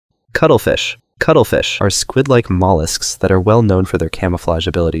Cuttlefish. Cuttlefish are squid-like mollusks that are well known for their camouflage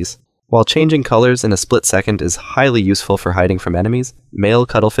abilities. While changing colors in a split second is highly useful for hiding from enemies, male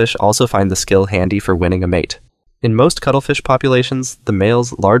cuttlefish also find the skill handy for winning a mate. In most cuttlefish populations, the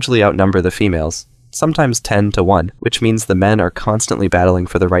males largely outnumber the females, sometimes 10 to 1, which means the men are constantly battling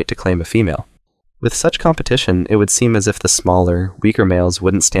for the right to claim a female. With such competition, it would seem as if the smaller, weaker males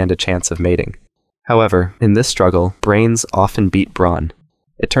wouldn't stand a chance of mating. However, in this struggle, brains often beat brawn.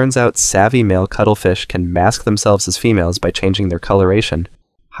 It turns out savvy male cuttlefish can mask themselves as females by changing their coloration,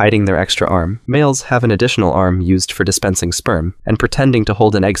 hiding their extra arm. Males have an additional arm used for dispensing sperm, and pretending to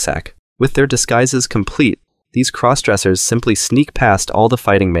hold an egg sac. With their disguises complete, these crossdressers simply sneak past all the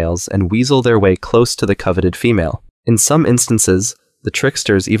fighting males and weasel their way close to the coveted female. In some instances, the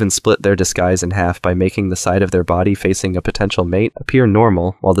tricksters even split their disguise in half by making the side of their body facing a potential mate appear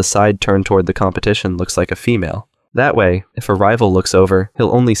normal while the side turned toward the competition looks like a female. That way, if a rival looks over,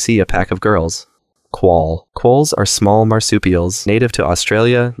 he'll only see a pack of girls. Quoll. Quolls are small marsupials native to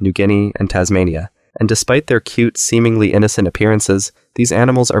Australia, New Guinea, and Tasmania, and despite their cute, seemingly innocent appearances, these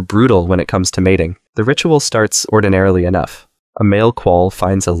animals are brutal when it comes to mating. The ritual starts ordinarily enough. A male quoll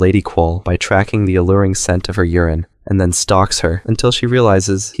finds a lady quoll by tracking the alluring scent of her urine, and then stalks her until she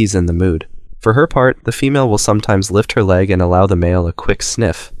realizes he's in the mood. For her part, the female will sometimes lift her leg and allow the male a quick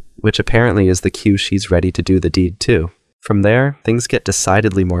sniff, which apparently is the cue she's ready to do the deed too. From there, things get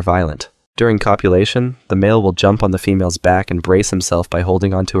decidedly more violent. During copulation, the male will jump on the female's back and brace himself by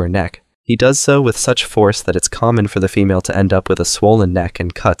holding onto her neck. He does so with such force that it's common for the female to end up with a swollen neck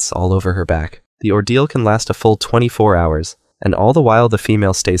and cuts all over her back. The ordeal can last a full 24 hours, and all the while the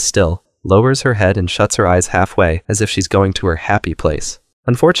female stays still, lowers her head and shuts her eyes halfway as if she's going to her happy place.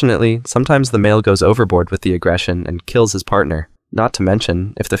 Unfortunately, sometimes the male goes overboard with the aggression and kills his partner. Not to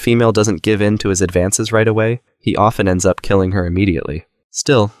mention, if the female doesn't give in to his advances right away, he often ends up killing her immediately.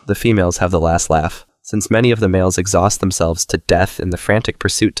 Still, the females have the last laugh, since many of the males exhaust themselves to death in the frantic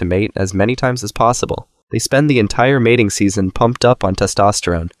pursuit to mate as many times as possible. They spend the entire mating season pumped up on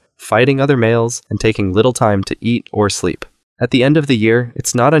testosterone, fighting other males and taking little time to eat or sleep. At the end of the year,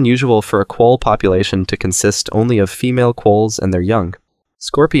 it's not unusual for a quoll population to consist only of female quolls and their young.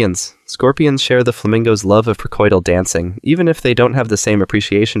 Scorpions. Scorpions share the flamingo's love of precoital dancing, even if they don't have the same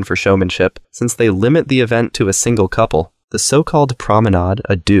appreciation for showmanship, since they limit the event to a single couple. The so-called promenade,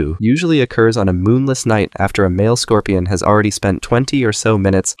 a do, usually occurs on a moonless night after a male scorpion has already spent 20 or so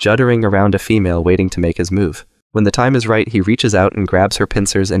minutes juddering around a female waiting to make his move. When the time is right, he reaches out and grabs her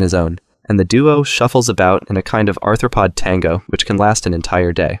pincers in his own, and the duo shuffles about in a kind of arthropod tango, which can last an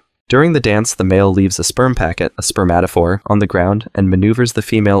entire day. During the dance, the male leaves a sperm packet, a spermatophore, on the ground and maneuvers the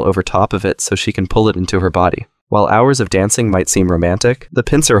female over top of it so she can pull it into her body. While hours of dancing might seem romantic, the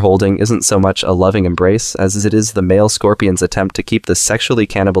pincer holding isn't so much a loving embrace as it is the male scorpion's attempt to keep the sexually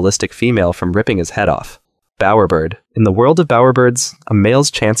cannibalistic female from ripping his head off. Bowerbird. In the world of bowerbirds, a male's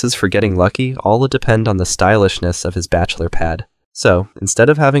chances for getting lucky all depend on the stylishness of his bachelor pad. So, instead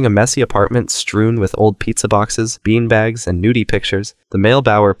of having a messy apartment strewn with old pizza boxes, beanbags, and nudie pictures, the male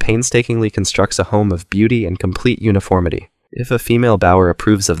bower painstakingly constructs a home of beauty and complete uniformity. If a female bower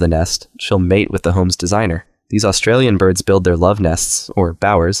approves of the nest, she'll mate with the home's designer. These Australian birds build their love nests, or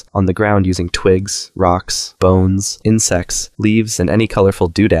bowers, on the ground using twigs, rocks, bones, insects, leaves, and any colorful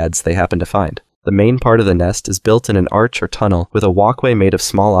doodads they happen to find. The main part of the nest is built in an arch or tunnel with a walkway made of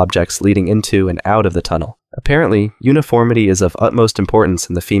small objects leading into and out of the tunnel. Apparently, uniformity is of utmost importance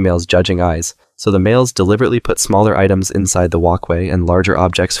in the female's judging eyes, so the males deliberately put smaller items inside the walkway and larger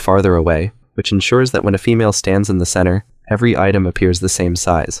objects farther away, which ensures that when a female stands in the center, every item appears the same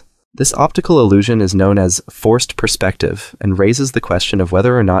size. This optical illusion is known as forced perspective and raises the question of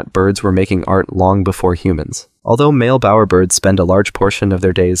whether or not birds were making art long before humans. Although male bowerbirds spend a large portion of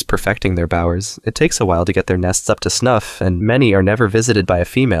their days perfecting their bowers, it takes a while to get their nests up to snuff, and many are never visited by a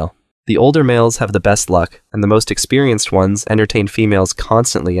female. The older males have the best luck, and the most experienced ones entertain females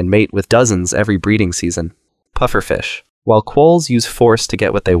constantly and mate with dozens every breeding season. Pufferfish. While quolls use force to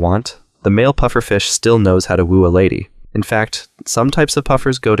get what they want, the male pufferfish still knows how to woo a lady. In fact, some types of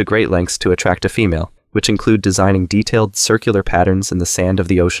puffers go to great lengths to attract a female, which include designing detailed circular patterns in the sand of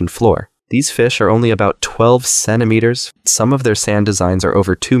the ocean floor. These fish are only about 12 centimeters. Some of their sand designs are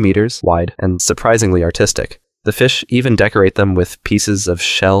over 2 meters wide and surprisingly artistic. The fish even decorate them with pieces of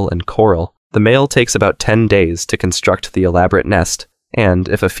shell and coral. The male takes about 10 days to construct the elaborate nest, and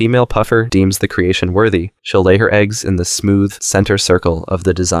if a female puffer deems the creation worthy, she'll lay her eggs in the smooth center circle of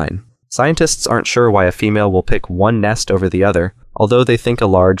the design. Scientists aren't sure why a female will pick one nest over the other, although they think a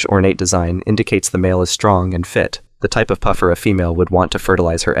large, ornate design indicates the male is strong and fit, the type of puffer a female would want to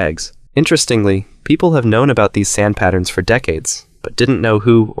fertilize her eggs. Interestingly, people have known about these sand patterns for decades. but didn't know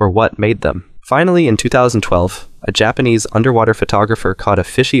who or what made them. Finally, in 2012, a Japanese underwater photographer caught a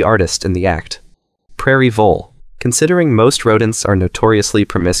fishy artist in the act. Prairie Vole. Considering most rodents are notoriously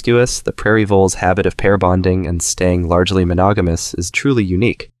promiscuous, the prairie vole's habit of pair bonding and staying largely monogamous is truly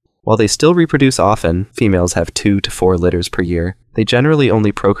unique. While they still reproduce often, females have 2 to 4 litters per year, they generally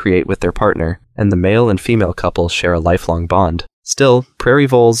only procreate with their partner, and the male and female couple share a lifelong bond. Still, prairie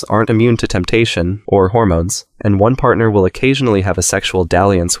voles aren't immune to temptation or hormones, and one partner will occasionally have a sexual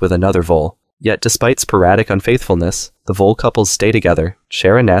dalliance with another vole. Yet despite sporadic unfaithfulness, the vole couples stay together,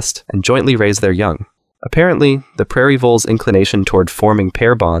 share a nest, and jointly raise their young. Apparently, the prairie vole's inclination toward forming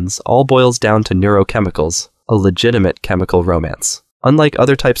pair bonds all boils down to neurochemicals, a legitimate chemical romance. Unlike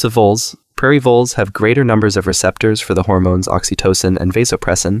other types of voles, prairie voles have greater numbers of receptors for the hormones oxytocin and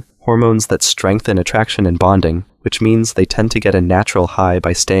vasopressin, hormones that strengthen attraction and bonding, which means they tend to get a natural high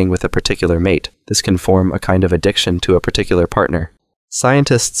by staying with a particular mate. This can form a kind of addiction to a particular partner.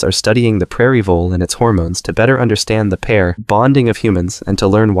 Scientists are studying the prairie vole and its hormones to better understand the pair bonding of humans and to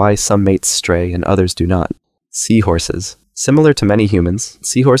learn why some mates stray and others do not. Seahorses. Similar to many humans,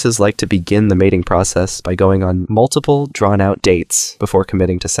 seahorses like to begin the mating process by going on multiple, drawn-out dates before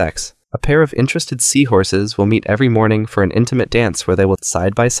committing to sex. A pair of interested seahorses will meet every morning for an intimate dance where they will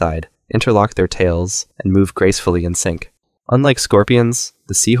side by side, interlock their tails, and move gracefully in sync. Unlike scorpions,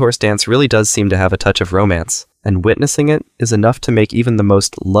 the seahorse dance really does seem to have a touch of romance, and witnessing it is enough to make even the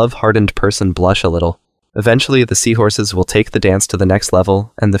most love-hardened person blush a little. Eventually, the seahorses will take the dance to the next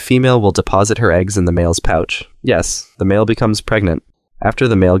level, and the female will deposit her eggs in the male's pouch. Yes, the male becomes pregnant. After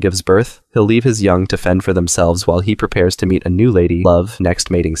the male gives birth, he'll leave his young to fend for themselves while he prepares to meet a new lady love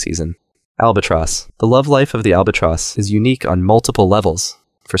next mating season. Albatross. The love life of the albatross is unique on multiple levels.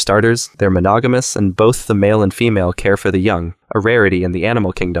 For starters, they're monogamous and both the male and female care for the young, a rarity in the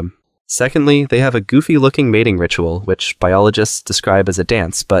animal kingdom. Secondly, they have a goofy-looking mating ritual, which biologists describe as a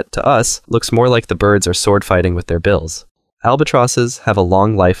dance, but to us, looks more like the birds are sword fighting with their bills. Albatrosses have a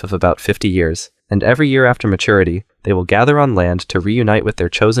long life of about 50 years, and every year after maturity, they will gather on land to reunite with their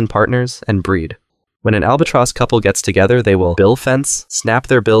chosen partners and breed. When an albatross couple gets together, they will bill fence, snap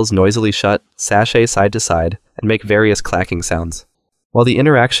their bills noisily shut, sashay side to side, and make various clacking sounds. While the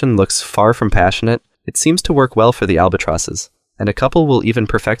interaction looks far from passionate, it seems to work well for the albatrosses, and a couple will even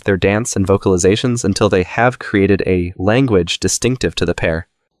perfect their dance and vocalizations until they have created a language distinctive to the pair.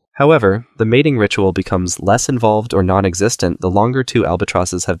 However, the mating ritual becomes less involved or non-existent the longer 2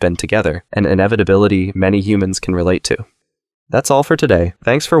 albatrosses have been together, an inevitability many humans can relate to. That's all for today.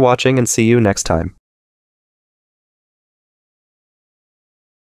 Thanks for watching and see you next time.